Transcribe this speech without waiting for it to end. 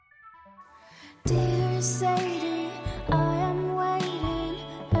Dear Sadie, I am waiting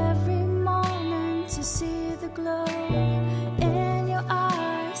every morning to see the glow in your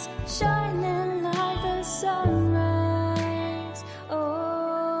eyes, shining like the sunrise.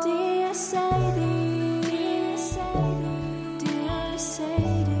 Oh, dear Sadie, dear Sadie, dear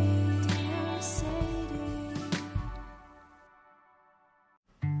Sadie, dear Sadie.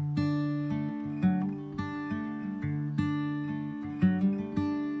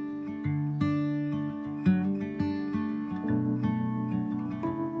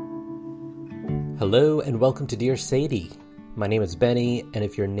 Hello and welcome to Dear Sadie. My name is Benny, and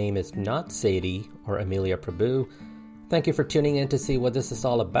if your name is not Sadie or Amelia Prabhu, thank you for tuning in to see what this is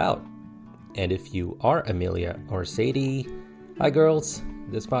all about. And if you are Amelia or Sadie, hi girls,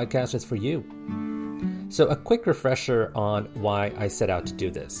 this podcast is for you. So a quick refresher on why I set out to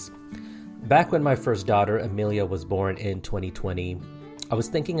do this. Back when my first daughter, Amelia, was born in 2020, I was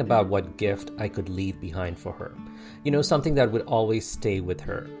thinking about what gift I could leave behind for her. You know, something that would always stay with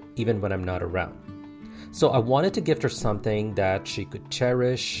her, even when I'm not around. So I wanted to gift her something that she could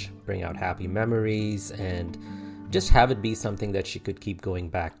cherish, bring out happy memories, and just have it be something that she could keep going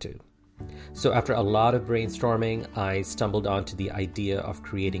back to. So after a lot of brainstorming, I stumbled onto the idea of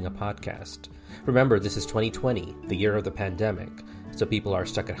creating a podcast. Remember, this is 2020, the year of the pandemic. So people are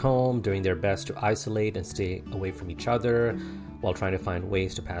stuck at home, doing their best to isolate and stay away from each other while trying to find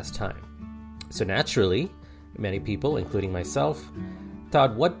ways to pass time. So naturally, many people, including myself,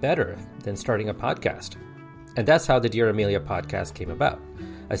 thought what better than starting a podcast? And that's how the Dear Amelia podcast came about.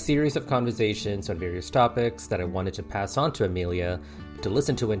 A series of conversations on various topics that I wanted to pass on to Amelia to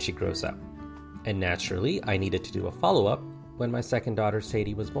listen to when she grows up. And naturally, I needed to do a follow-up when my second daughter,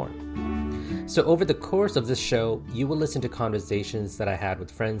 Sadie, was born. So over the course of this show, you will listen to conversations that I had with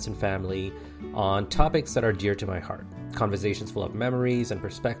friends and family on topics that are dear to my heart. Conversations full of memories and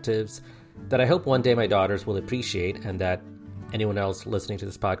perspectives that I hope one day my daughters will appreciate and that anyone else listening to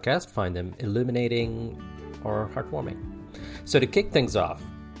this podcast find them illuminating or heartwarming. So to kick things off,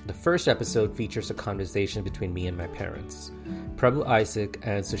 the first episode features a conversation between me and my parents, Prabhu Isaac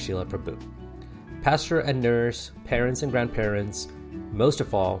and Sucila Prabhu. Pastor and nurse, parents and grandparents, most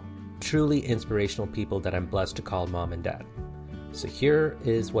of all, truly inspirational people that I'm blessed to call mom and dad. So here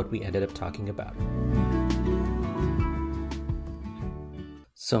is what we ended up talking about.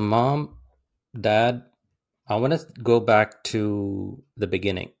 So mom, dad, I want to go back to the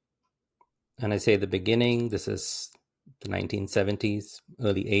beginning. And I say the beginning, this is the 1970s,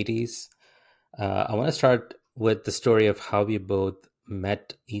 early 80s. I want to start with the story of how we both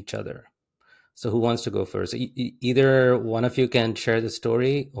met each other. So who wants to go first? Either one of you can share the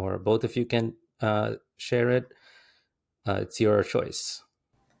story or both of you can share it. It's your choice.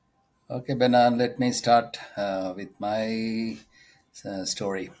 Okay, Benan, let me start with my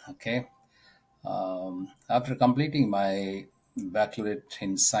story. Okay. After completing my baccalaureate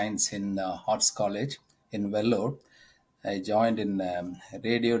in science in Arts College in Vellore, I joined in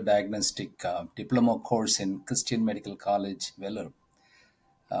radio diagnostic diploma course in Christian Medical College, Vellore.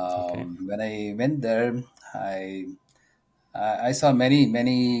 Okay. When I went there, I saw many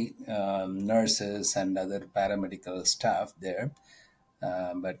nurses and other paramedical staff there.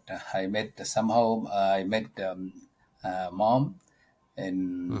 But I met mom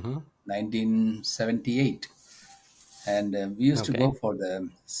in Mm-hmm. 1978, and we used to go Okay. for the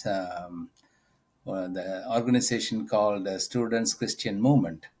organization called Students Christian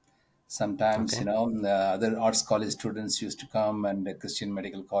Movement. Sometimes, Okay. the other arts college students used to come, and the Christian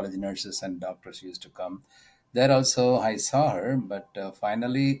Medical College nurses and doctors used to come. There also, I saw her, but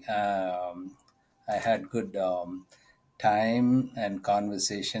finally, I had good time and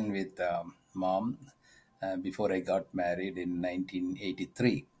conversation with mom before I got married in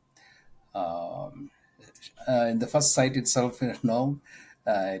 1983. Um, in the first sight itself,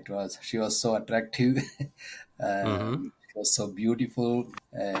 it was she was so attractive, Mm-hmm. she was so beautiful,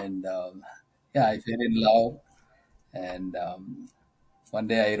 and yeah, I fell in love. And one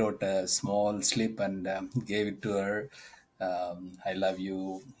day I wrote a small slip and gave it to her. I love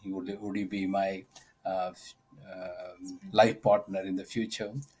you. Would you be my uh, life partner in the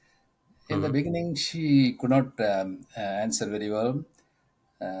future? In the Mm-hmm. beginning, she could not answer very well.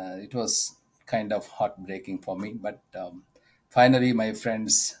 It was kind of heartbreaking for me, but finally, my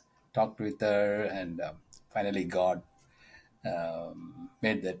friends talked with her, and finally, God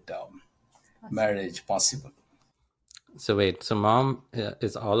made that marriage possible. So wait, so mom,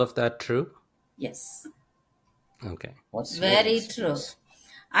 is all of that true? Yes, Okay. What's your very true. experience?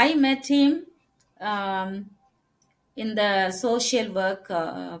 I met him um, in the social work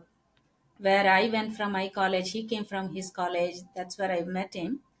where I went from my college. He came from his college. That's where I met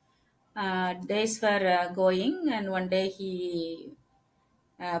him. Days were going, and one day he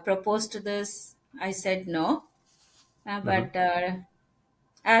proposed to this. I said no, Hmm. but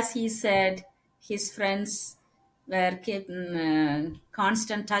as he said, his friends were kept in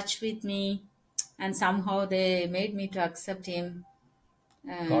constant touch with me, and somehow they made me to accept him.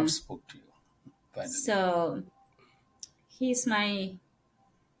 God Uh, spoke to you finally. so he's my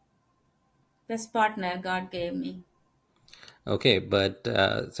best partner God gave me. Okay, but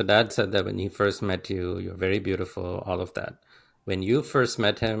so Dad said that when he first met you, you're very beautiful, all of that. When you first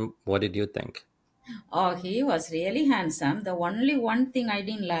met him, what did you think? Oh, he was really handsome. The only one thing I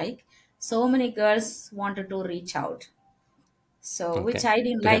didn't like, so many girls wanted to reach out. So, which Okay, I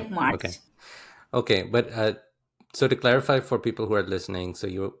didn't to him. like Okay, much. okay, but so to clarify for people who are listening, so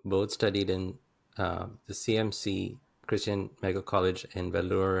you both studied in the CMC Christian Mega College in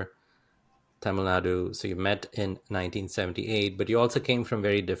Vellore, Tamil Nadu. So you met in 1978, but you also came from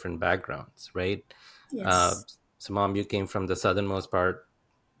very different backgrounds, right? Uh, Yes. so, Mom, you came from the southernmost part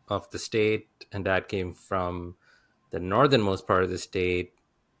of the state, and Dad came from the northernmost part of the state.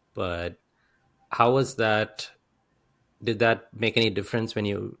 But how was that? Did that make any difference when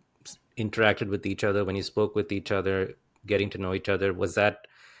you interacted with each other, when you spoke with each other, getting to know each other?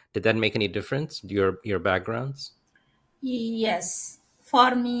 Did that make any difference? Your backgrounds? Yes.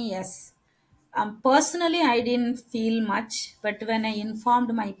 For me, yes. Personally, I didn't feel much, but when I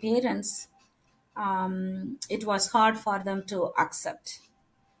informed my parents, it was hard for them to accept.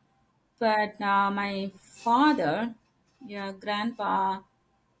 But my father, yeah, grandpa,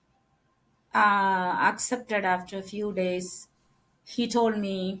 accepted after a few days. He told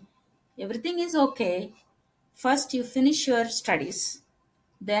me, everything is okay. First, you finish your studies,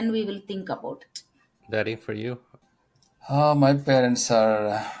 then we will think about it. Daddy, for you? My parents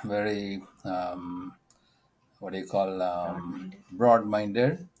are very, what do you call, Broad minded. broad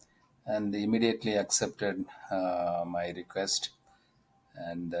minded, and they immediately accepted my request.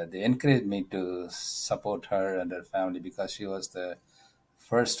 And they encouraged me to support her and her family because she was the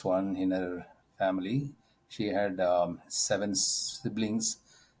first one in her family. She had seven siblings,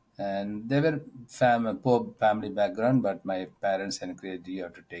 and they were poor family background. But my parents encouraged, you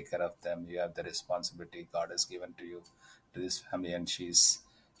have to take care of them. You have the responsibility God has given to you, to this family. And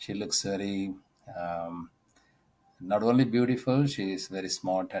she looks very, um, not only beautiful, she is very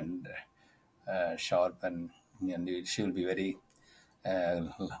smart and sharp, and she will be very uh,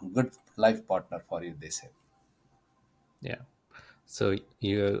 good life partner for you, they say. Yeah. So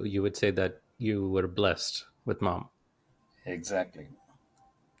you would say that you were blessed with Mom. Exactly.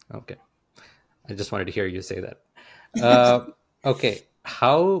 Okay. I just wanted to hear you say that. Uh, okay.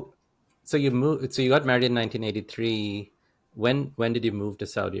 How? So you moved. So you got married in 1983. When did you move to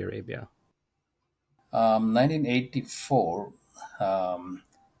Saudi Arabia? 1984, um,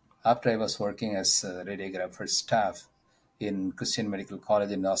 after I was working as a radiographer staff in Christian Medical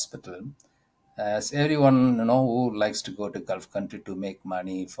College and Hospital, as everyone who likes to go to Gulf country to make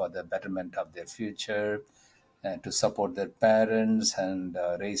money for the betterment of their future and to support their parents and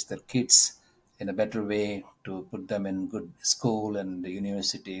raise their kids in a better way to put them in good school and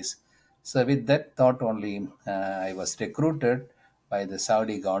universities. So with that thought only, I was recruited by the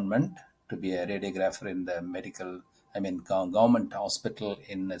Saudi government to be a radiographer in the government hospital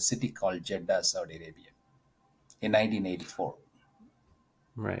in a city called Jeddah, Saudi Arabia, in 1984.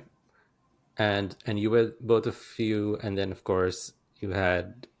 Right. And you were both of you, and then of course you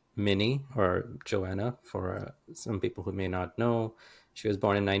had Minnie or Joanna. For some people who may not know, she was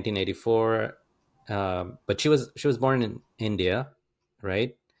born in 1984, but she was born in India,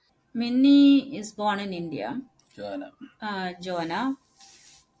 right? Minnie is born in India. Joanna. Joanna,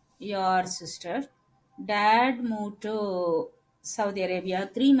 your sister. Dad moved to Saudi Arabia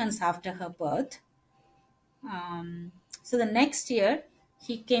 3 months after her birth. So the next year,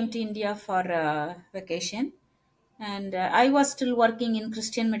 he came to India for vacation, and I was still working in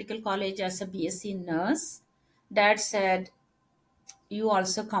Christian Medical College as a BSc nurse. Dad said, "You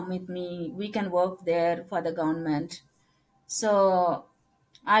also come with me. We can work there for the government." So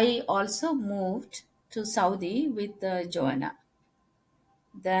I also moved to Saudi with Joanna.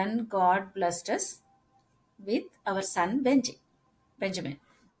 Then God blessed us with our son Benjamin.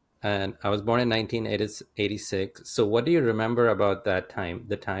 And I was born in 1986. So what do you remember about that time,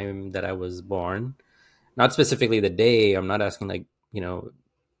 the time that I was born? Not specifically the day. I'm not asking like,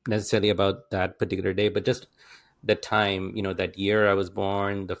 necessarily about that particular day, but just the time, that year I was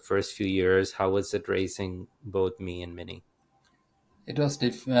born, the first few years. How was it raising both me and Minnie? It was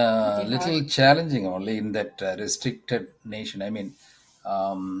Pretty hard. little challenging only in that restricted nation. I mean,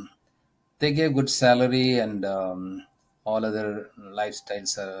 they gave good salary and all other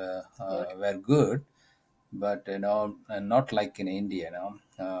lifestyles Good. were good, but not like in India.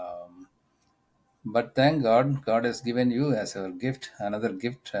 But thank God, God has given you as a gift, another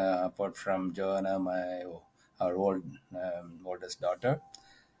gift apart from Joanna, our oldest daughter,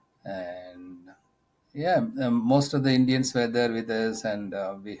 and yeah, most of the Indians were there with us, and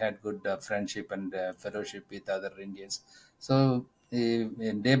we had good friendship and fellowship with other Indians. So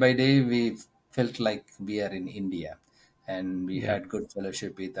day by day, we felt like we are in India, and we Yeah. had good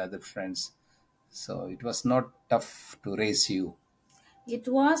fellowship with other friends. So it was not tough to raise you. It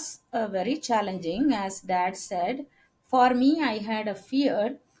was very challenging, as Dad said. For me, I had a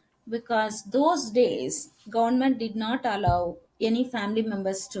fear because those days government did not allow any family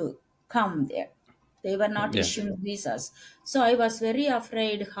members to come there. They were not Yeah. issuing visas. So I was very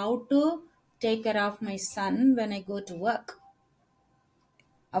afraid how to take care of my son when I go to work.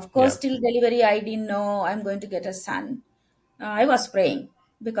 Of Yeah. course, till delivery, I didn't know I'm going to get a son. I was praying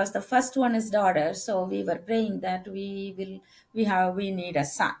because the first one is daughter, so we were praying that we need a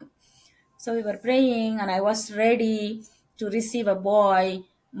son. So we were praying, and I was ready to receive a boy.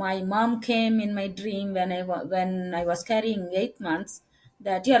 My mom came in my dream when I was carrying 8 months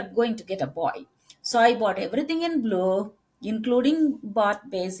that you are going to get a boy. So I bought everything in blue, including bath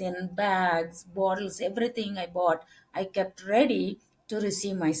basin, bags, bottles, everything I bought. I kept ready to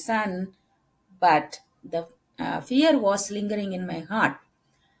receive my son, but the fear was lingering in my heart.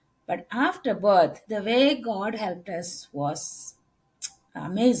 But after birth, the way God helped us was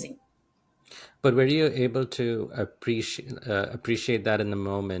amazing. But were you able to appreciate that in the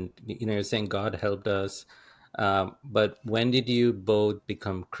moment? You're saying God helped us, but when did you both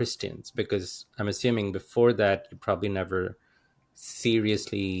become Christians? Because I'm assuming before that you probably never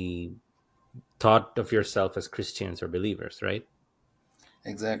seriously thought of yourself as Christians or believers, right?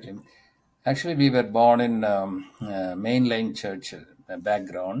 Exactly. Actually, we were born in mainline church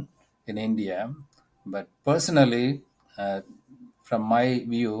background in India, but personally, uh, from my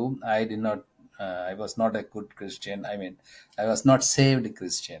view, I did not. I was not a good Christian. I mean, I was not saved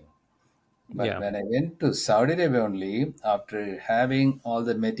Christian. But Yeah. when I went to Saudi Arabia only, after having all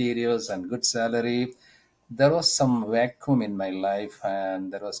the materials and good salary, there was some vacuum in my life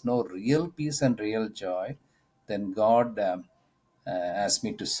and there was no real peace and real joy. Then God asked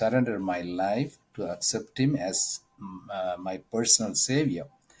me to surrender my life to accept Him as my personal Savior.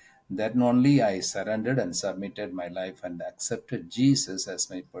 Then only I surrendered and submitted my life and accepted Jesus as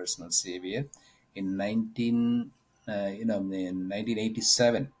my personal Savior in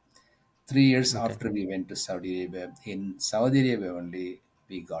 1987. 3 years Okay. after we went to Saudi Arabia. In Saudi Arabia only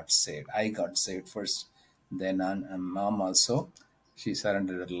we got saved. I got saved first. Then mom also, she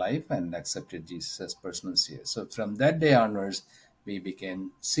surrendered her life and accepted Jesus as personal Savior. So from that day onwards, we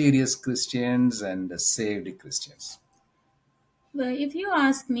became serious Christians and saved Christians. Well, if you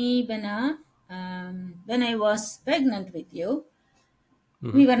ask me, Bena, when I was pregnant with you,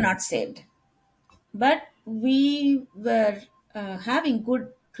 Hmm. we were not saved, but we were having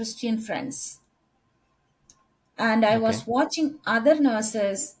good Christian friends. And I Okay. was watching other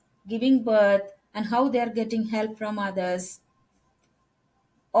nurses giving birth and how they are getting help from others,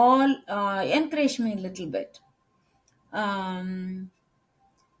 all encouraged me a little bit. Um,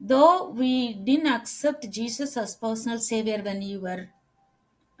 though we didn't accept Jesus as personal savior when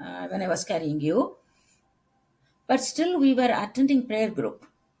I was carrying you, but still we were attending prayer group.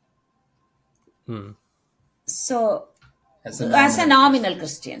 Hmm. So As a as a nominal nominal Christian.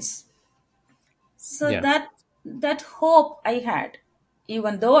 Christians, so Yeah. that hope I had,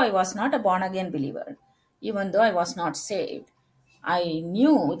 even though I was not a born again believer, even though I was not saved, I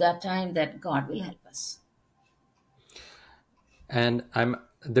knew that time that God will help us. And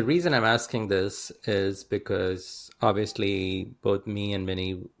the reason I'm asking this is because obviously both me and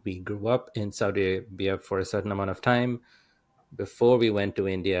Minnie, we grew up in Saudi Arabia for a certain amount of time before we went to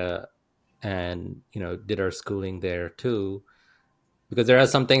India and did our schooling there too. Because there are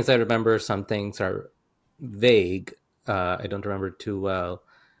some things I remember, some things are vague. I don't remember too well.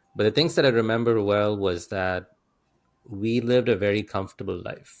 But the things that I remember well was that we lived a very comfortable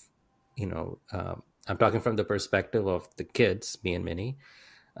life. I'm talking from the perspective of the kids, me and Minnie.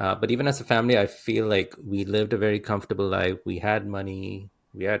 But even as a family, I feel like we lived a very comfortable life. We had money,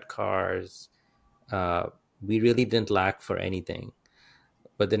 we had cars. Uh, we really didn't lack for anything.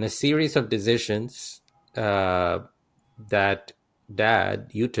 But then a series of decisions uh, that dad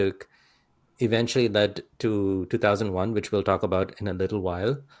you took eventually led to 2001, which we'll talk about in a little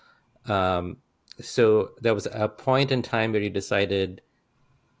while. Um, so there was a point in time where you decided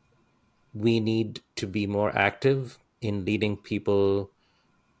we need to be more active in leading people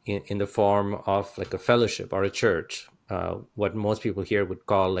in the form of like a fellowship or a church. what most people here would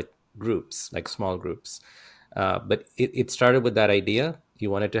call like groups, like small groups. But it started with that idea. You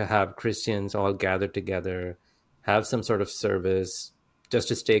wanted to have Christians all gather together, have some sort of service, just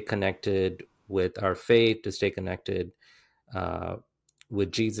to stay connected with our faith, to stay connected uh,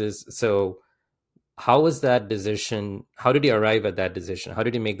 with Jesus. So, how was that decision? How did you arrive at that decision? How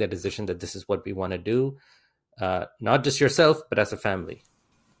did you make that decision that this is what we want to do, not just yourself, but as a family?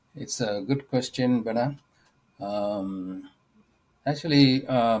 It's a good question, Bena. Um, Actually,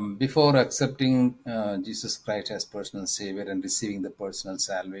 before accepting Jesus Christ as personal Savior and receiving the personal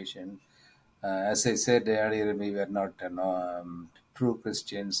salvation, as I said earlier, we were not true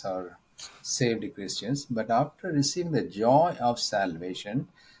Christians or saved Christians. But after receiving the joy of salvation,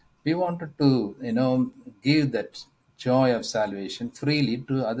 we wanted to, give that joy of salvation freely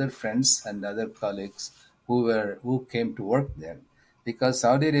to other friends and other colleagues who came to work there, because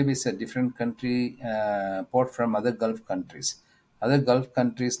Saudi Arabia is a different country apart from other Gulf countries. Other Gulf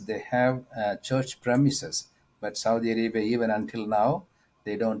countries, they have church premises, but Saudi Arabia, even until now,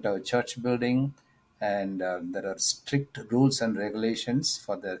 they don't have a church building, and there are strict rules and regulations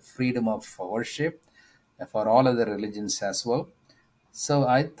for the freedom of worship for all other religions as well. So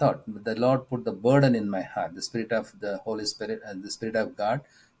I thought the Lord put the burden in my heart, the Spirit of the Holy Spirit and the Spirit of God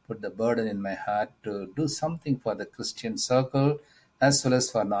put the burden in my heart to do something for the Christian circle as well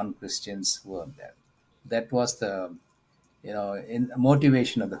as for non-Christians who are there. That was the in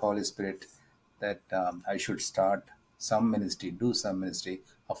motivation of the Holy Spirit that I should start some ministry, do some ministry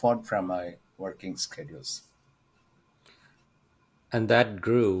apart from my working schedules. And that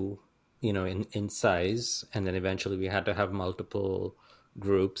grew, in size, and then eventually we had to have multiple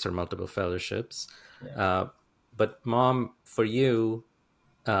groups or multiple fellowships. Yeah. But mom, for you,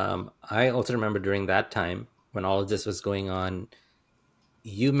 I also remember during that time when all of this was going on,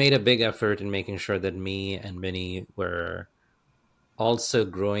 you made a big effort in making sure that me and Minnie were also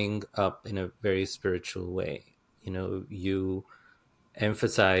growing up in a very spiritual way. You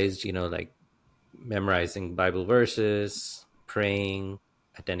emphasized, like memorizing Bible verses, praying,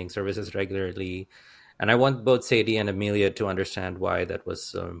 attending services regularly. And I want both Sadie and Amelia to understand why that was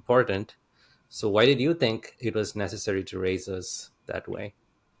so important. So, why did you think it was necessary to raise us that way?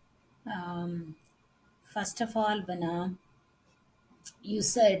 Um, First of all, Bana, you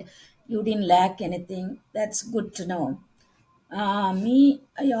said you didn't lack anything. That's good to know.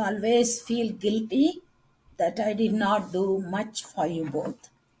 I always feel guilty that I did not do much for you both.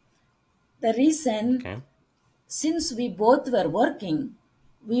 The reason, Okay. since we both were working,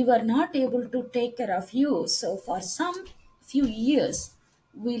 we were not able to take care of you. So for some few years,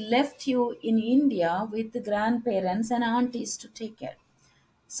 we left you in India with the grandparents and aunties to take care.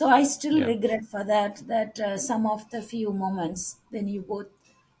 So I still Yeah. regret for that some of the few moments when you both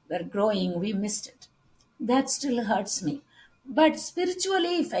were growing, we missed it. That still hurts me. But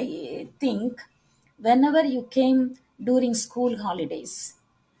spiritually, if I think, whenever you came during school holidays,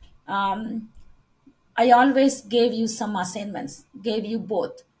 um, I always gave you some assignments, gave you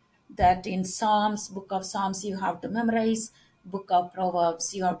both. That in Psalms, book of Psalms, you have to memorize, book of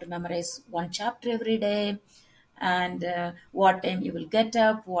Proverbs, you have to memorize one chapter every day, and what time you will get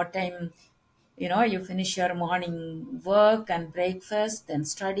up, what time you finish your morning work and breakfast, then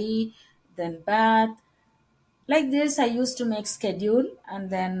study, then bath. Like this, I used to make schedule, and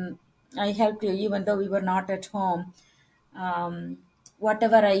then I helped you even though we were not at home. um,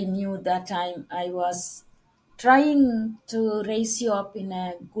 Whatever I knew that time, I was trying to raise you up in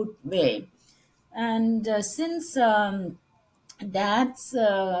a good way. And since dad's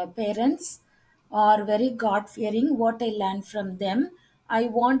parents are very God fearing, what I learned from them, I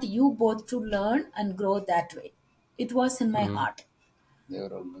want you both to learn and grow that way. It was in my Hmm. heart. They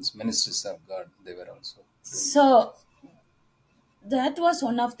were almost ministers of God. They were also doing that. So that was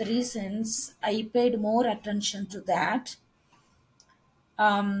one of the reasons I paid more attention to that.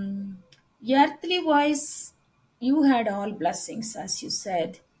 Um, Earthly wise, you had all blessings, as you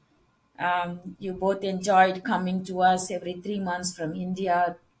said. You both enjoyed coming to us every 3 months from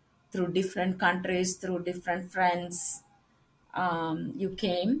India, through different countries, through different friends. You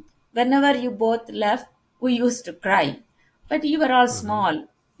came. Whenever you both left, we used to cry. But you were all Hmm. small.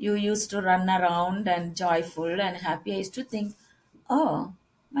 You used to run around and joyful and happy. I used to think, oh,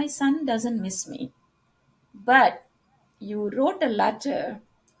 my son doesn't miss me. But you wrote a letter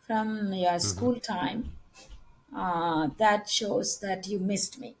from your Hmm. school time that shows that you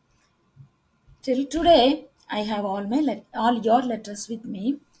missed me. Till today, I have all your letters with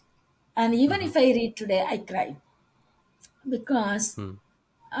me, and even Hmm. if I read today, I cry because Hmm.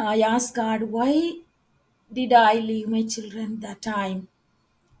 I ask God, why did I leave my children that time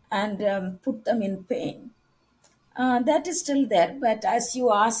and put them in pain? That is still there, but as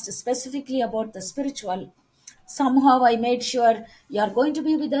you asked specifically about the spiritual, somehow I made sure you are going to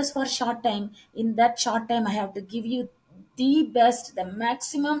be with us for a short time. In that short time, I have to give you the best, the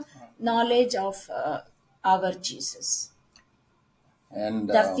maximum knowledge of our Jesus, And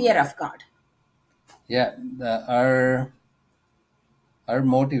the fear of God. yeah, our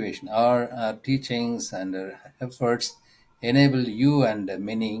motivation, our teachings and our efforts enable you and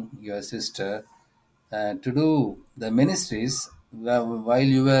Minnie, your sister, to do the ministries while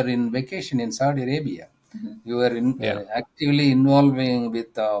you were in vacation in Saudi Arabia. You were Yeah. actively involving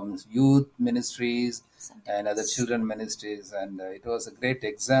with youth ministries and other Sentiments. children ministries, and it was a great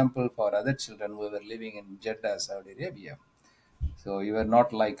example for other children who were living in Jeddah, Saudi Arabia. So you were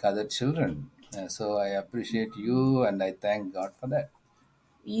not like other children. So I appreciate you and I thank God for that.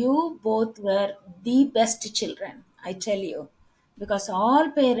 You both were the best children, I tell you, because all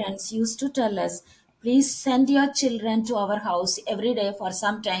parents used to tell us, please send your children to our house every day for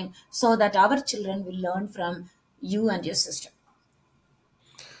some time so that our children will learn from you and your sister.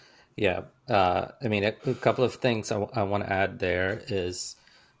 Yeah. I mean, a couple of things I want to add there is,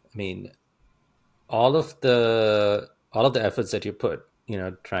 I mean, all of the efforts that you put,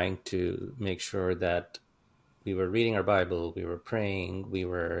 trying to make sure that we were reading our Bible, we were praying, we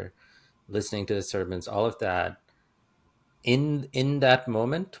were listening to the sermons, all of that in that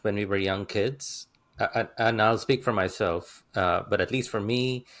moment when we were young kids. And I'll speak for myself, but at least for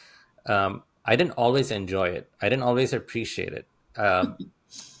me, I didn't always enjoy it. I didn't always appreciate it.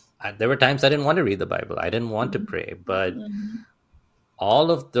 There were times I didn't want to read the Bible. I didn't want to pray, but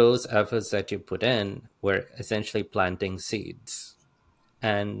all of those efforts that you put in were essentially planting seeds.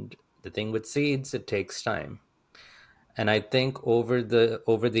 And the thing with seeds, it takes time. And I think over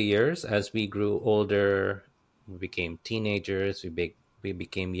the years, as we grew older, we became teenagers, we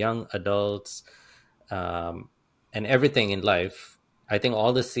became young adults, um, and everything in life. I think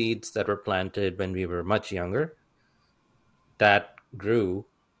all the seeds that were planted when we were much younger, that grew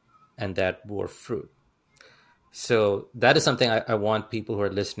and that bore fruit. So that is something I want people who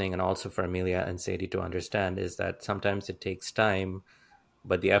are listening, and also for Amelia and Sadie, to understand, is that sometimes it takes time,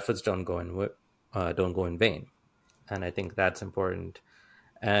 but the efforts don't go in vain. And I think that's important.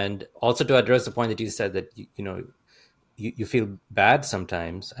 And also to address the point that you said that you feel bad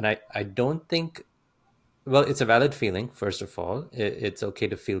sometimes, and I don't think, well, it's a valid feeling. First of all, it's okay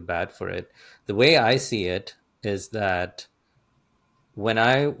to feel bad for it. The way I see it is that when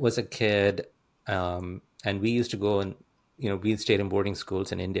I was a kid, and we used to go and we stayed in boarding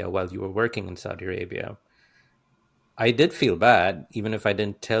schools in India while you were working in Saudi Arabia. I did feel bad, even if I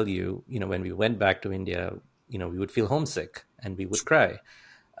didn't tell you. When we went back to India, we would feel homesick and we would cry,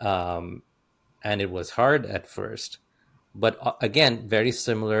 um, and it was hard at first. But again, very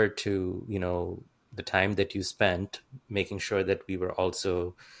similar to the time that you spent making sure that we were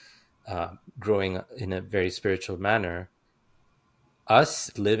also growing in a very spiritual manner.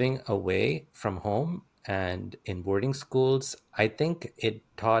 Us living away from home and in boarding schools, I think it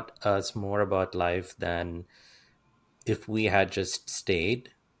taught us more about life than if we had just stayed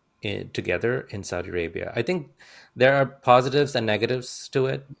together in Saudi Arabia. I think there are positives and negatives to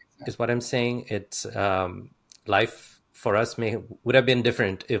it, is what I'm saying. It's life for us would have been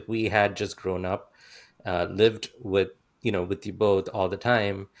different if we had just grown up, lived with you both all the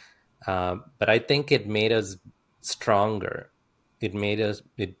time. But I think it made us stronger. It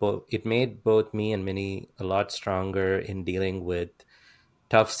made both me and Minnie a lot stronger in dealing with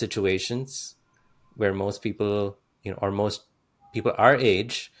tough situations where most people, or most people our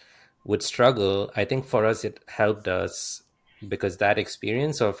age would struggle. I think for us, it helped us because that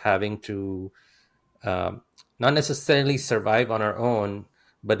experience of having to um, not necessarily survive on our own,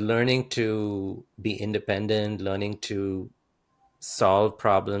 but learning to be independent, learning to solve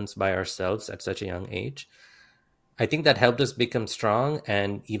problems by ourselves at such a young age. I think that helped us become strong.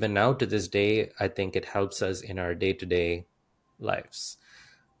 And even now to this day, I think it helps us in our day to day lives.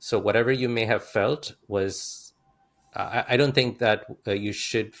 So, whatever you may have felt was, I don't think that you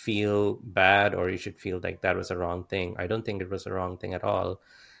should feel bad or you should feel like that was a wrong thing. I don't think it was a wrong thing at all.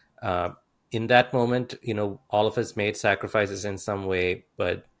 Uh, in that moment, all of us made sacrifices in some way,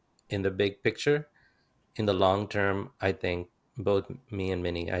 but in the big picture, in the long term, I think both me and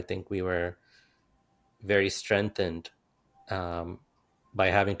Minnie, I think we were very strengthened um, by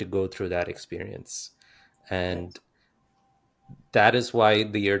having to go through that experience. Yes. And that is why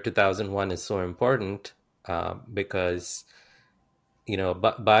the year 2001 is so important, because,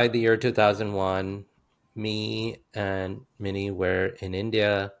 by the year 2001, me and Minnie were in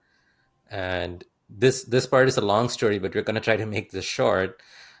India. And this part is a long story, but we're going to try to make this short.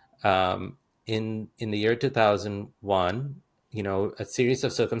 in the year 2001, a series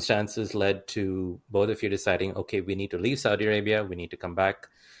of circumstances led to both of you deciding, okay, we need to leave Saudi Arabia, we need to come back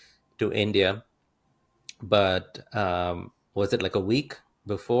to India. But was it like a week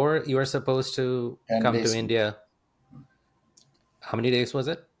before you were supposed to 10 come to days, India? How many days was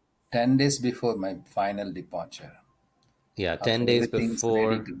it? 10 days before my final departure. Yeah, After 10 days everything's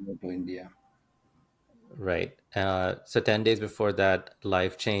ready before. to go to India. Right. So 10 days before that,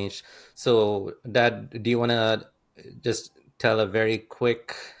 life changed. So, Dad, do you want to just tell a very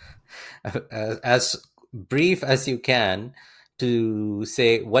quick, as brief as you can, to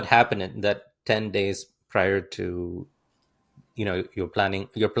say what happened in that 10 days prior to, your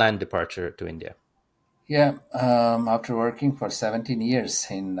planned departure to India? Yeah, after working for 17 years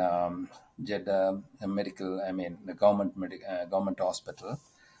in Jeddah, a medical, I mean, the government hospital,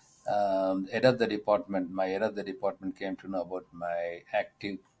 my head of the department came to know about my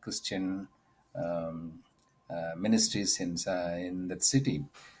active Christian um, ministries in that city.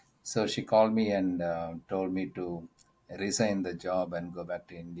 So she called me and told me to resign the job and go back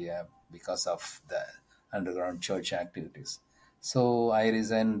to India because of the underground church activities. So I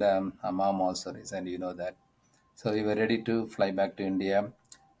resigned. Her mom also resigned. You know that. So we were ready to fly back to India.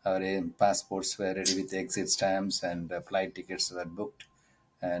 Our passports were ready with exit stamps and flight tickets were booked,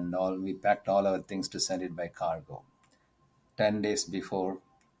 and all we packed all our things to send it by cargo. 10 days before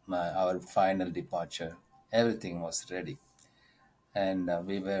our final departure, everything was ready, and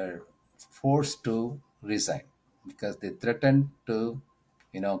we were forced to resign because they threatened to,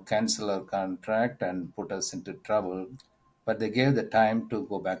 cancel our contract and put us into trouble. But they gave the time to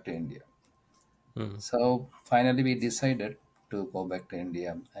go back to India. Mm. So finally, we decided to go back to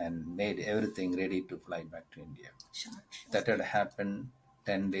India and made everything ready to fly back to India. Sure, sure. That had happened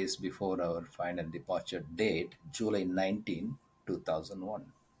 10 days before our final departure date, July 19,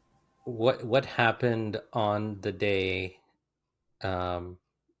 2001. What happened on the day, um,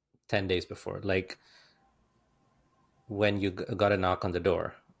 10 days before? Like when you got a knock on the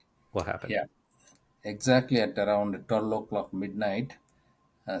door, what happened? Yeah, exactly at around 12 o'clock midnight,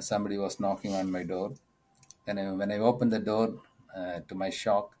 somebody was knocking on my door. And when I opened the door, to my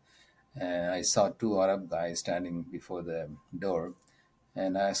shock, I saw two Arab guys standing before the door.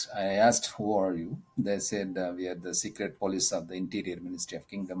 And I asked, "Who are you?" They said, "We are the secret police of the Interior Ministry of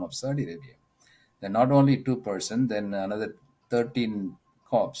Kingdom of Saudi Arabia." Then not only two-person, then another 13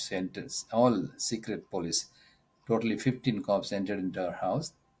 cops entered, all secret police. Totally 15 cops entered into our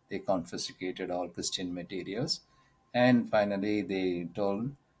house. They confiscated all Christian materials, and finally they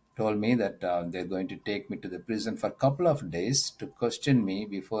told me that they're going to take me to the prison for a couple of days to question me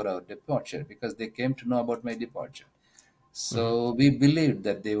before our departure because they came to know about my departure. Hmm. So we believed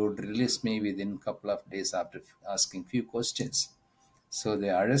that they would release me within a couple of days after asking few questions. So they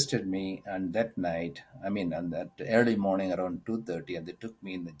arrested me, and that night, I mean, on that early morning around 2:30, and they took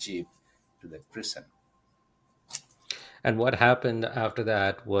me in the jeep to the prison. And what happened after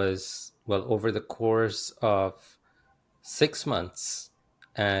that was, well, over the course of 6 months.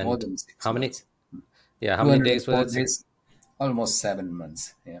 More And than how six many, months, yeah, how many days was 204 it? days, almost 7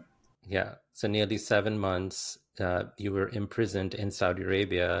 months. Yeah, Yeah, so nearly 7 months, you were imprisoned in Saudi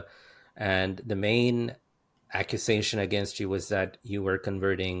Arabia. And the main accusation against you was that you were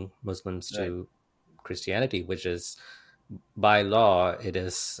converting Muslims right. to Christianity, which is, by law, it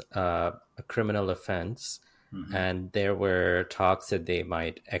is a criminal offense. Hmm. And there were talks that they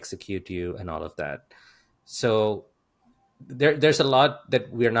might execute you and all of that. So there's a lot that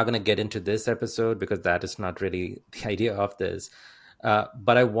we're not going to get into this episode because that is not really the idea of this.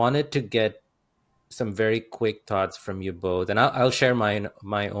 But I wanted to get some very quick thoughts from you both, and I'll share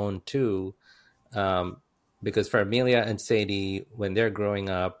my own too. Um, because for Amelia and Sadie, when they're growing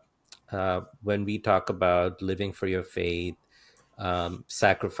up, when we talk about living for your faith,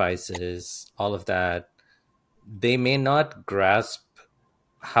 sacrifices, all of that, they may not grasp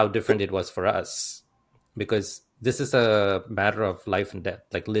how different it was for us, because this is a matter of life and death,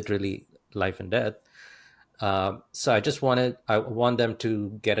 like literally life and death. So I want them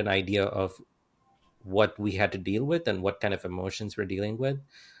to get an idea of what we had to deal with and what kind of emotions we're dealing with.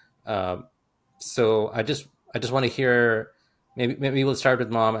 Um, so I just want to hear. Maybe we'll start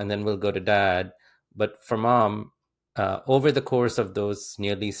with mom and then we'll go to dad. But for mom, over the course of those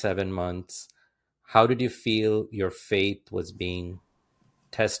nearly 7 months, how did you feel your faith was being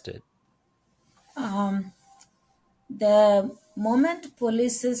tested? Um, the moment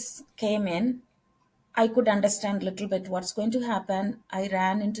police came in, I could understand a little bit what's going to happen. I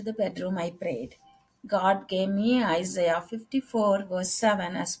ran into the bedroom, I prayed. God gave me Isaiah 54, verse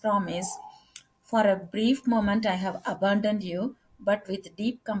 7 as promise. For a brief moment I have abandoned you, but with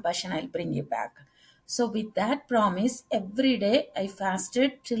deep compassion, I'll bring you back. So, with that promise, every day I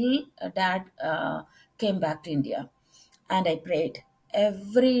fasted till dad came back to India. And I prayed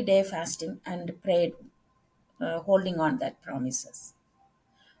every day, fasting and prayed, holding on that promises.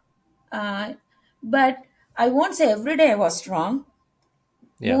 Uh, but I won't say every day I was strong.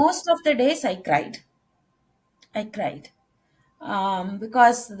 Yeah. Most of the days I cried. I cried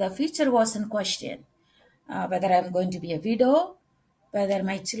because the future was in question. Whether I'm going to be a widow, whether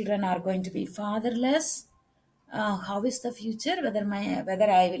my children are going to be fatherless, how is the future? Whether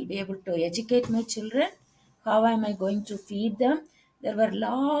I will be able to educate my children, how am I going to feed them? There were a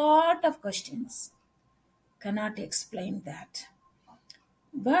lot of questions. Cannot explain that.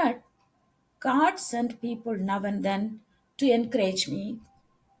 But God sent people now and then to encourage me.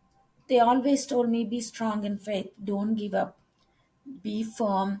 They always told me, be strong in faith, don't give up, be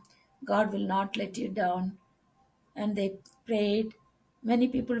firm, God will not let you down. And they prayed. Many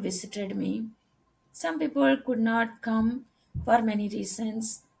people visited me. Some people could not come for many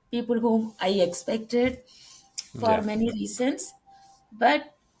reasons, people whom I expected for Yeah. many reasons.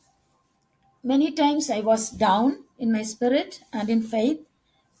 But many times I was down in my spirit and in faith,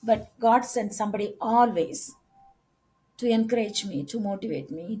 but God sent somebody always to encourage me, to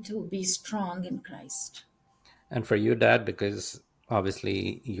motivate me to be strong in Christ And for you, Dad, because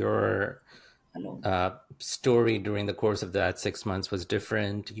obviously your alone. story during the course of that 6 months was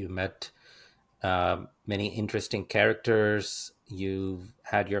different. You met many interesting characters. You've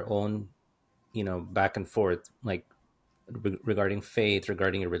had your own, back and forth, like regarding faith,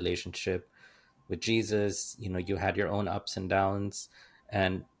 regarding your relationship with Jesus. You had your own ups and downs.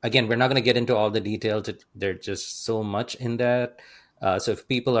 And again, we're not going to get into all the details. There's just so much in that. So if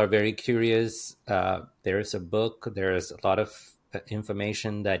people are very curious, there is a book, there is a lot of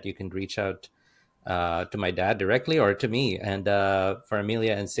information that you can reach out to my dad directly or to me. And for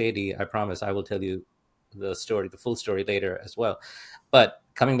Amelia and Sadie, I promise I will tell you the story, the full story later as well. But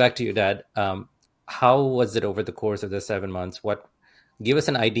coming back to you, Dad, how was it over the course of the 7 months? Give us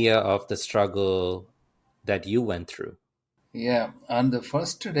an idea of the struggle that you went through. Yeah, on the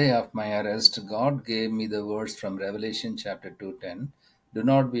first day of my arrest, God gave me the words from Revelation chapter 2:10. Do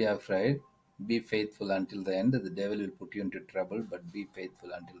not be afraid, be faithful until the end. The devil will put you into trouble, but be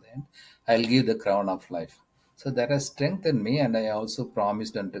faithful until the end. I'll give the crown of life. So that has strengthened me, and I also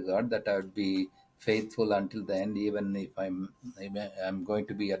promised unto God that I would be faithful until the end, even if I'm going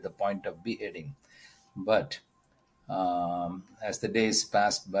to be at the point of beheading. But as the days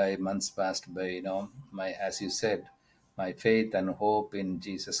passed by, months passed by, my, as you said, my faith and hope in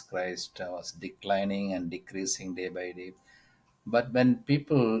Jesus Christ was declining and decreasing day by day. But when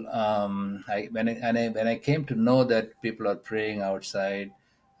people, when I came to know that people are praying outside,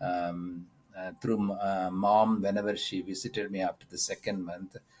 through mom, whenever she visited me after the second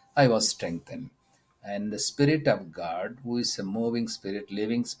month, I was strengthened. And the Spirit of God, who is a moving spirit,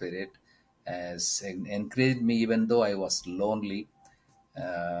 living spirit, has encouraged me even though I was lonely,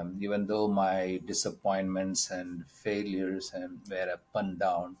 even though my disappointments and failures and were up and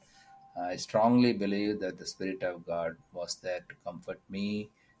down. I strongly believe that the Spirit of God was there to comfort me,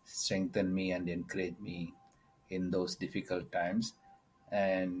 strengthen me, and encourage me in those difficult times.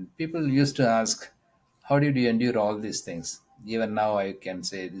 And people used to ask, how did you endure all these things? Even now, I can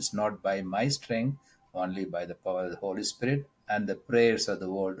say it is not by my strength, only by the power of the Holy Spirit and the prayers of the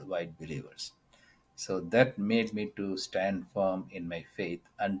worldwide believers. So that made me to stand firm in my faith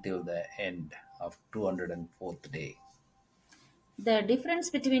until the end of 204th day. The difference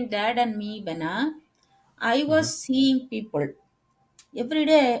between dad and me, Bena, I Hmm. was seeing people. Every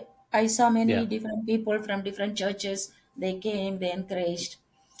day I saw many Yeah. different people from different churches. They came, they encouraged.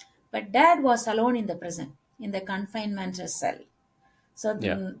 But dad was alone in the prison, in the confinement cell. So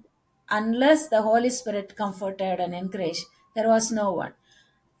Yeah. unless the Holy Spirit comforted and encouraged, there was no one.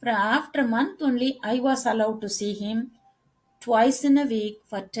 After a month only, I was allowed to see him twice in a week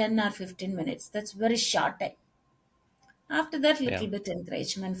for 10 or 15 minutes. That's very short time. After that, Yeah. little bit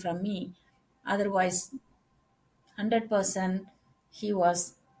encouragement from me. Otherwise, 100% he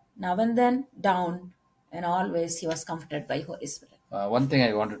was now and then down, and always he was comforted by Holy Spirit. One thing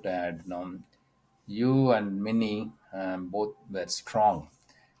I wanted to add, you and Minnie both were strong,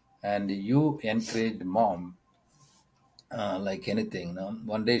 and you encouraged mom like anything. No?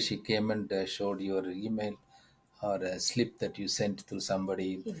 One day she came and showed your email or a slip that you sent to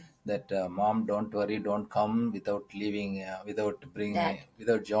somebody Yeah. that mom, don't worry, don't come without leaving, That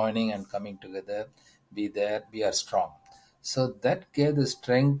without joining and coming together. Be there, we are strong. So that gave the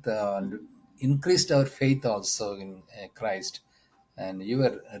strength and increased our faith also in Christ. And you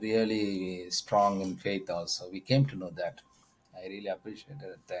were really strong in faith also. We came to know that. I really appreciate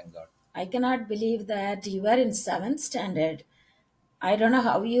it. Thank God. I cannot believe that you were in seventh standard. I don't know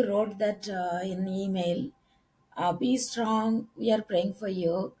how you wrote that in email. Be strong. We are praying for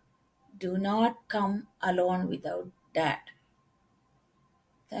you. Do not come alone without dad.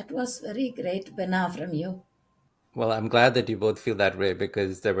 That was very great, Bena, from you. Well, I'm glad that you both feel that way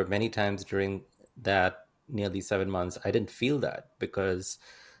because there were many times during that nearly 7 months I didn't feel that because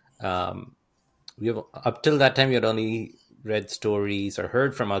um, we have up till that time you had only read stories or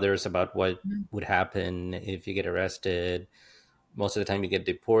heard from others about what would happen if you get arrested. Most of the time you get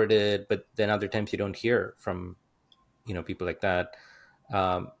deported, but then other times you don't hear from people like that.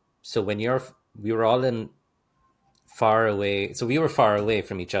 Um, so when we were all in far away. So we were far away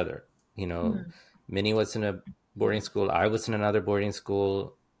from each other. Minnie was in a boarding school. I was in another boarding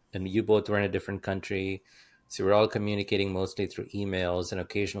school, and you both were in a different country. So we're all communicating mostly through emails and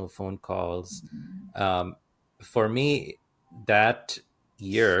occasional phone calls. Um, for me, that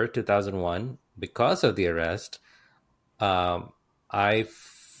year, 2001, because of the arrest, um, I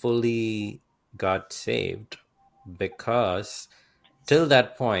fully got saved because till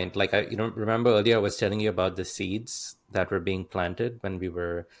that point, like remember earlier I was telling you about the seeds that were being planted when we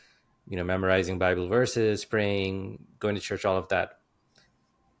were memorizing Bible verses, praying, going to church, all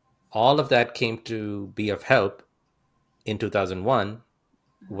of that came to be of help in 2001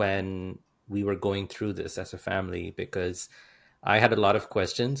 when we were going through this as a family, because I had a lot of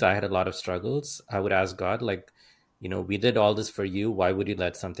questions, I had a lot of struggles. I would ask God, like, we did all this for you, why would you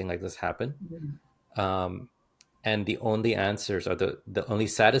let something like this happen? um, and the only answers, or the only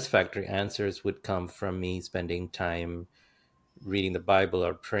satisfactory answers, would come from me spending time reading the Bible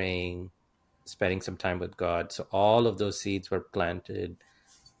or praying, spending some time with God. So all of those seeds were planted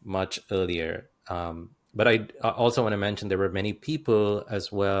much earlier. But I also want to mention there were many people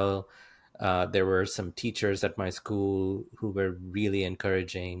as well. There were some teachers at my school who were really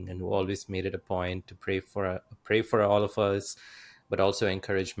encouraging and who always made it a point to pray for all of us, but also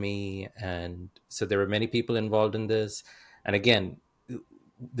encourage me. And so there were many people involved in this. And again,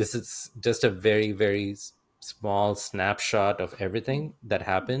 this is just a very, very small snapshot of everything that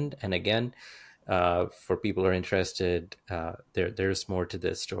happened. And again, for people who are interested, there's more to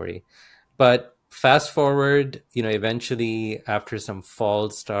this story. But fast forward, eventually after some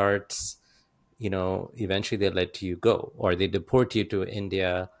false starts, eventually they let you go, or they deport you to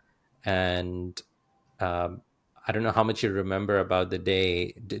India. And um, I don't know how much you remember about the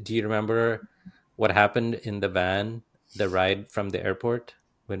day. Do you remember what happened in the van, the ride from the airport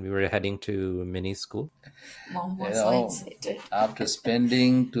when we were heading to mini school? Mom You was so know, excited. after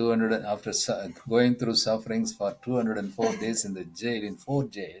spending 200, going through sufferings for 204 days in the jail, in 4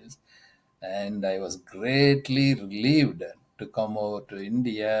 jails, and I was greatly relieved to come over to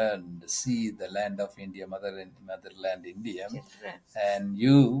India and see the land of India, motherland India, Children. and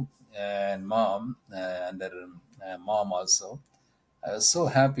you and mom and their mom also. I was so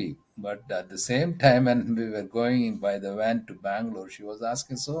happy, but at the same time, when we were going by the van to Bangalore, she was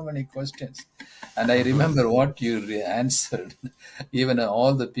asking so many questions, and I Mm-hmm. remember what you answered. Even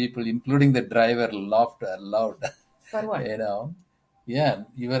all the people, including the driver, laughed aloud. For what? you know, yeah,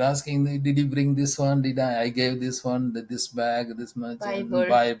 you were asking, did you bring this one? Did I? I gave this one, this bag, this much Bible,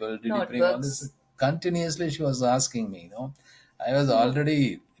 Bible. Did you bring all this? notebooks. Continuously, she was asking me. I was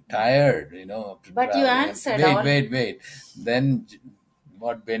already tired. After But you traveling. And answered wait, all. wait, wait. Then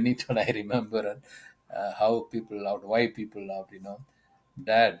what Benny told, I remember how people laughed, why people laughed.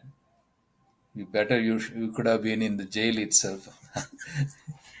 Dad, you could have been in the jail itself.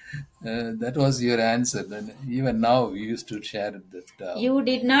 That was your answer. And even now, we used to share that You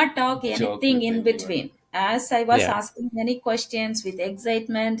did not talk joke anything with in everyone. between. As I was Yeah. asking many questions with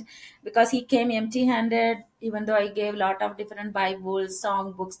excitement, because he came empty handed, even though I gave a lot of different Bibles,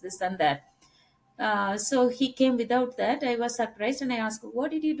 song books, this and that. So he came without that. I was surprised and I asked,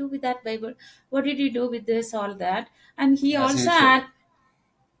 what did you do with that Bible? What did you do with this, all that? And As usual.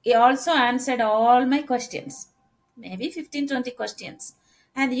 he also answered all my questions, maybe 15, 20 questions.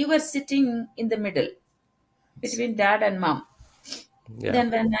 And you were sitting in the middle between dad and mom. Yeah.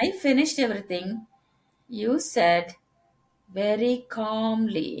 Then, when I finished everything, you said very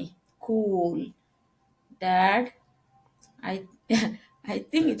calmly, cool, Dad, I, I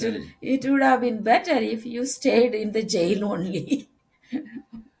think it would have been better if you stayed in the jail only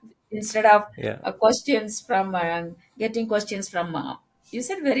instead of Yeah. getting questions from mom. You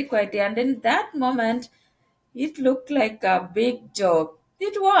said very quietly, and in that moment, it looked like a big joke.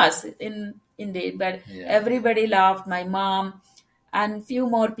 It was indeed, but Yeah. everybody laughed. My mom and few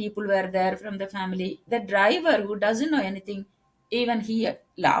more people were there from the family. The driver, who doesn't know anything, even he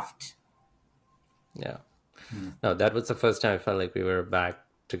laughed. Yeah. Mm. No, that was the first time I felt like we were back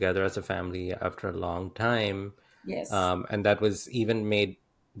together as a family after a long time. Yes. And that was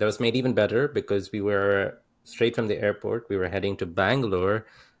made even better because we were straight from the airport. We were heading to Bangalore,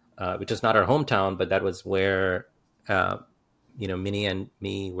 which is not our hometown, but that was where, uh, Minnie and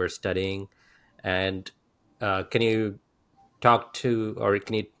me were studying. And can you or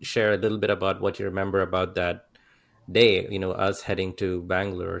can you share a little bit about what you remember about that day, us heading to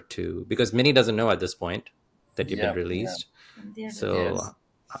Bangalore because Minnie doesn't know at this point that you've been Yeah, yeah. released. They are So,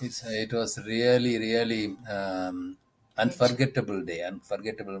 Yes, it was really really rich. unforgettable day,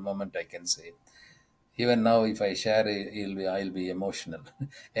 unforgettable moment, I can say. Even now, if I share, I'll be emotional.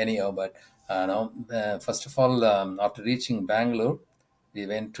 Anyhow, but no, first of all, after reaching Bangalore, we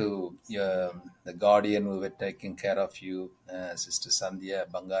went to the guardian who were taking care of you, Sister Sandhya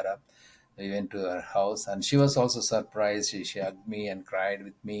Bangara. We went to her house, and she was also surprised. She hugged me and cried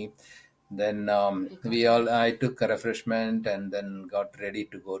with me. Then Very good. I took a refreshment and then got ready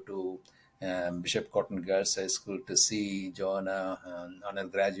to go to Bishop Cotton Girls High School to see Joanna on her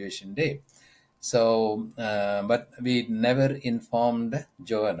graduation day. So, but we never informed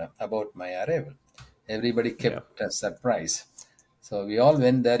Joanna about my arrival. Everybody yeah, kept a surprise. So we all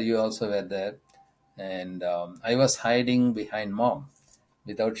went there. You also were there, and I was hiding behind mom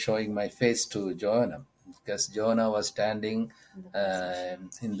without showing my face to Joanna because Joanna was standing In the procession.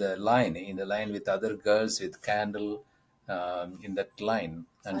 in the line with other girls with candle in that line,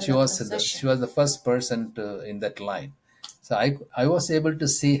 and For the she procession. was the first person to in that line. So I was able to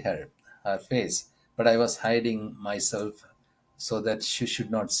see her face, but I was hiding myself so that she should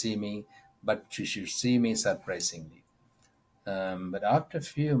not see me, but she should see me surprisingly. But after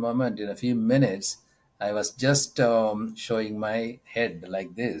in a few minutes, I was just showing my head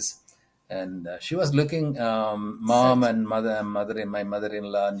like this, and she was looking, mom Such. and my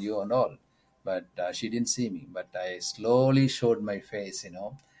mother-in-law and you and all, but she didn't see me. But I slowly showed my face.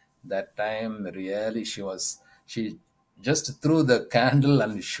 That time really she just threw the candle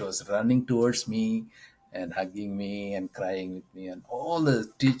and she was running towards me and hugging me and crying with me, and all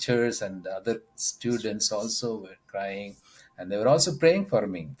the teachers and the other students also were crying, and they were also praying for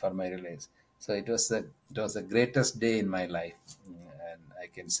me for my release. So it was the greatest day in my life, and I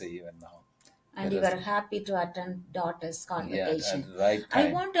can say even now And it you was, were happy to attend daughter's yeah, at convocation. the right I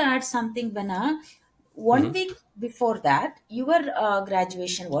time. want to add something, Bana. One hmm week before that, your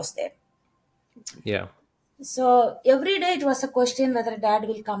graduation was there. yeah, So every day it was a question whether dad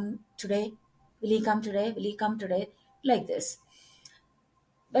will come today. Will he come today? Will he come today? Like this.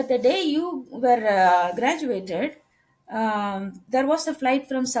 But the day you were graduated, there was a flight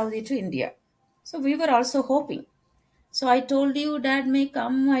from Saudi to India. So we were also hoping. So I told you, Dad may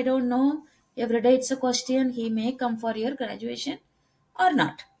come. I don't know. Every day it's a question. He may come for your graduation or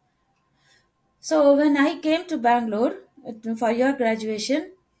not. So when I came to Bangalore for your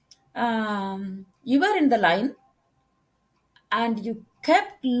graduation, you were in the line and you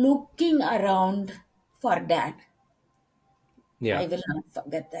kept looking around for Dad. yeah, I will not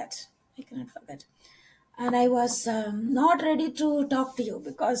forget that. I cannot forget. And I was not ready to talk to you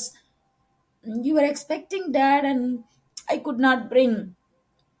because you were expecting Dad, and I could not bring.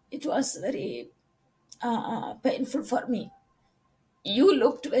 It was very painful for me. You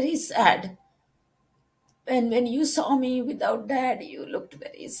looked very sad, and when you saw me without Dad, you looked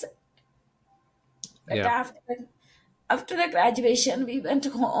very sad. But yeah, after the graduation, we went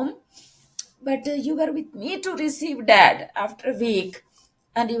home. But you were with me to receive Dad after a week,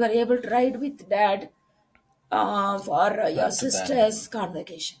 and you were able to ride with Dad for your To Bangalore. sister's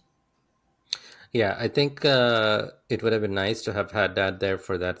convocation. yeah. I think it would have been nice to have had Dad there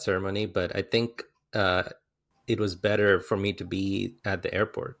for that ceremony, but I think uh, it was better for me to be at the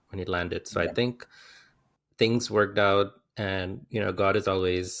airport when he landed. So I Yeah, think things worked out, and God is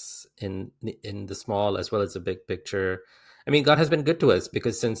always in the small as well as the big picture. I mean, God has been good to us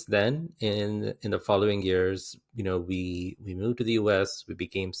because since then, in the following years, we moved to the US, we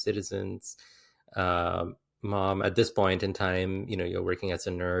became citizens. Mom, at this point in time, you're working as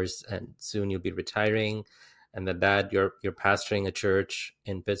a nurse, and soon you'll be retiring. And then dad, you're pastoring a church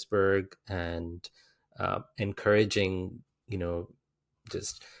in Pittsburgh, and encouraging,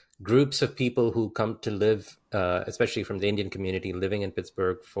 just groups of people who come to live, especially from the Indian community, living in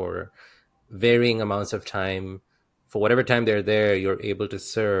Pittsburgh for varying amounts of time. For whatever time they're there, you're able to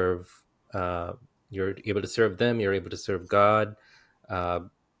serve. You're able to serve them. You're able to serve God, uh,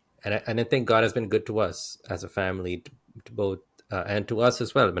 and I think God has been good to us as a family, to both and to us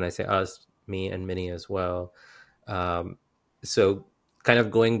as well. When I say us, me and Minnie as well. Um, so, kind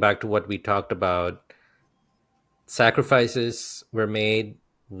of going back to what we talked about, sacrifices were made.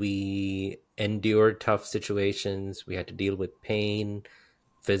 We endure tough situations. We had to deal with pain,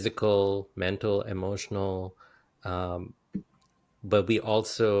 physical, mental, emotional. Um, but we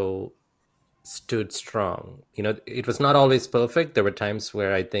also stood strong. It was not always perfect. There were times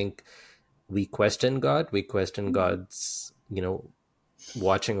where I think we questioned God. We questioned God's,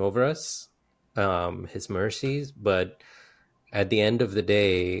 watching over us, his mercies. But at the end of the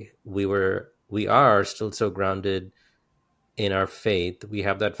day, we are still so grounded in our faith. We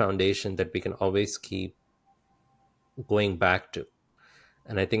have that foundation that we can always keep going back to.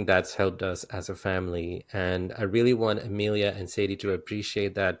 And I think that's helped us as a family. And I really want Amelia and Sadie to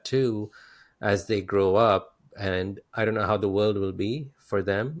appreciate that too as they grow up. And I don't know how the world will be for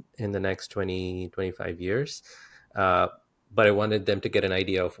them in the next 20, 25 years. Uh, but I wanted them to get an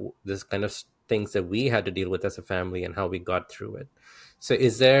idea of this kind of things that we had to deal with as a family and how we got through it. So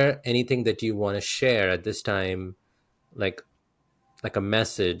is there anything that you want to share at this time, like a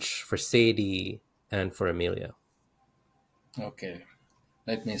message for Sadie and for Amelia? Okay,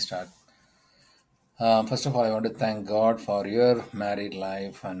 let me start. First of all, I want to thank God for your married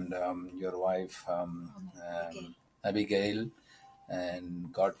life and your wife, Abigail,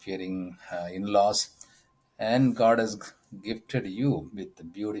 and God fearing in laws. And God has gifted you with the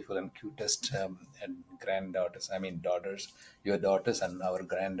beautiful and cutest and granddaughters, I mean, daughters, your daughters, and our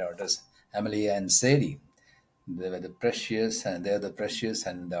granddaughters, Amelia and Sadie. They're the precious and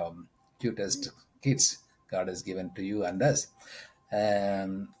cutest kids God has given to you and us.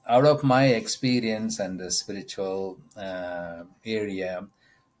 Out of my experience and the spiritual area,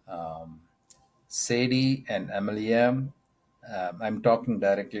 Sadie and Amelia, I'm talking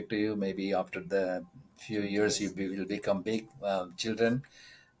directly to you. Maybe after the few years, you will become big children.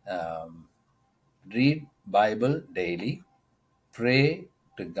 Um, Read Bible daily, pray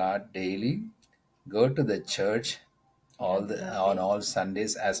to God daily, go to the church on all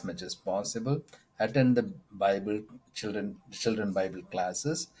Sundays as much as possible, attend the children Bible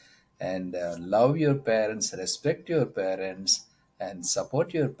classes, and love your parents, respect your parents, and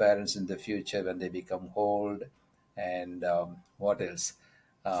support your parents in the future when they become old. And what else?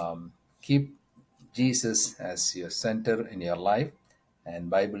 Keep Jesus as your center in your life, and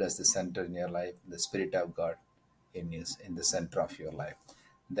Bible as the center in your life, the Spirit of God in the center of your life.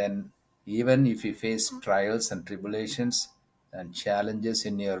 Then, even if you face trials and tribulations and challenges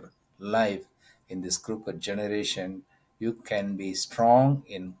in your life in this crooked generation, you can be strong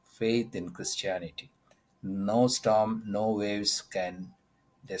in faith in Christianity. No storm, no waves can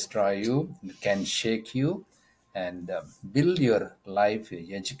destroy you, can shake you, and build your life,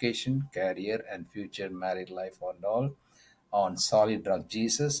 education, career, and future married life and all on solid rock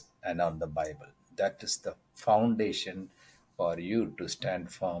Jesus and on the Bible. That is the foundation for you to stand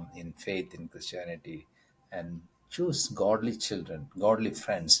firm in faith in Christianity and choose godly children, godly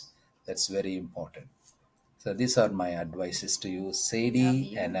friends. That's very important. So these are my advices to you, Love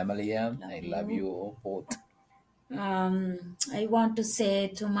Sadie and you. Amalia. Love I love you. you both. I want to say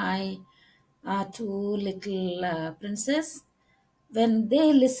to my two little princes, when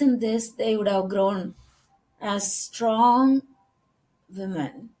they listen this, they would have grown as strong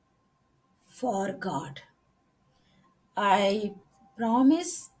women for God. I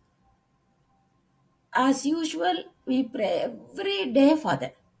promise, as usual, we pray every day for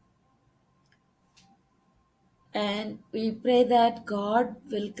them. And we pray that God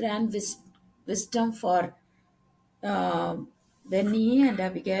will grant wisdom for Benny and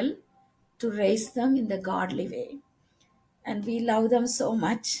Abigail to raise them in the godly way. And we love them so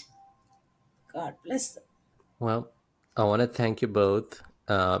much. God bless them. Well, I want to thank you both.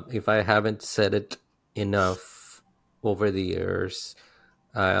 If I haven't said it enough over the years,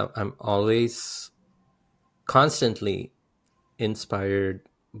 I'm always constantly inspired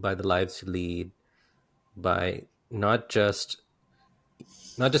by the lives you lead, by not just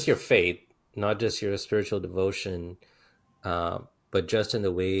your faith, not just your spiritual devotion, but just in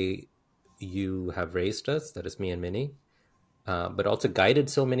the way you have raised us. That is me and Minnie. But also guided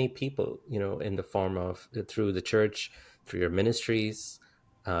so many people, in the form of through the church, through your ministries,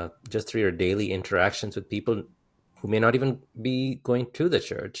 just through your daily interactions with people who may not even be going to the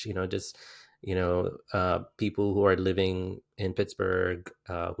church, just, people who are living in Pittsburgh,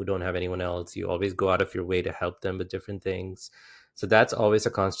 who don't have anyone else. You always go out of your way to help them with different things. So that's always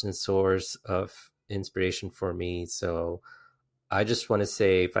a constant source of inspiration for me. So I just want to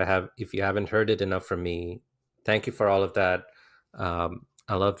say, if you haven't heard it enough from me, thank you for all of that.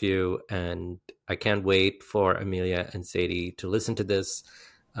 I love you, and I can't wait for Amelia and Sadie to listen to this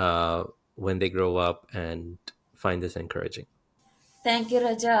uh, when they grow up and find this encouraging. Thank you,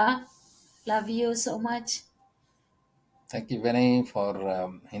 Raja. Love you so much. Thank you, Vinay, for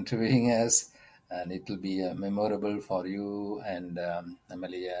interviewing us. And it will be memorable for you and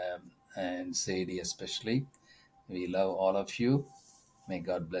Amelia and Sadie especially. We love all of you. May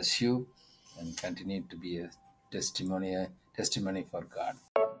God bless you and continue to be a testimony for God.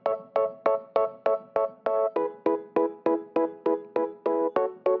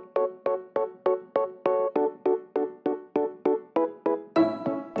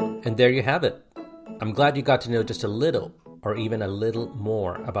 And there you have it. I'm glad you got to know just a little, or even a little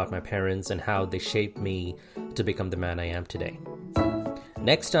more, about my parents and how they shaped me to become the man I am today.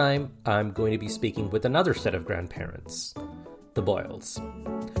 Next time, I'm going to be speaking with another set of grandparents, the Boyles.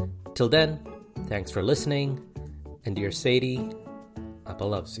 Till then, thanks for listening, and dear Sadie, Papa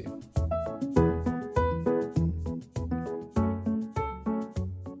loves you.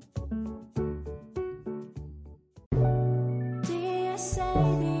 Dear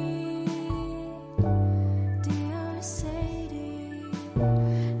Sadie, dear Sadie,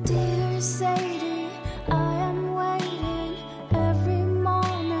 dear Sadie, I am waiting every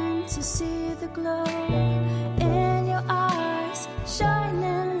morning to see the glow in your eyes,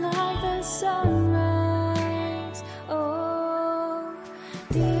 shining like the sunrise. Oh,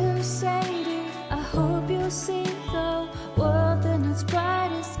 dear Sadie, I hope you'll see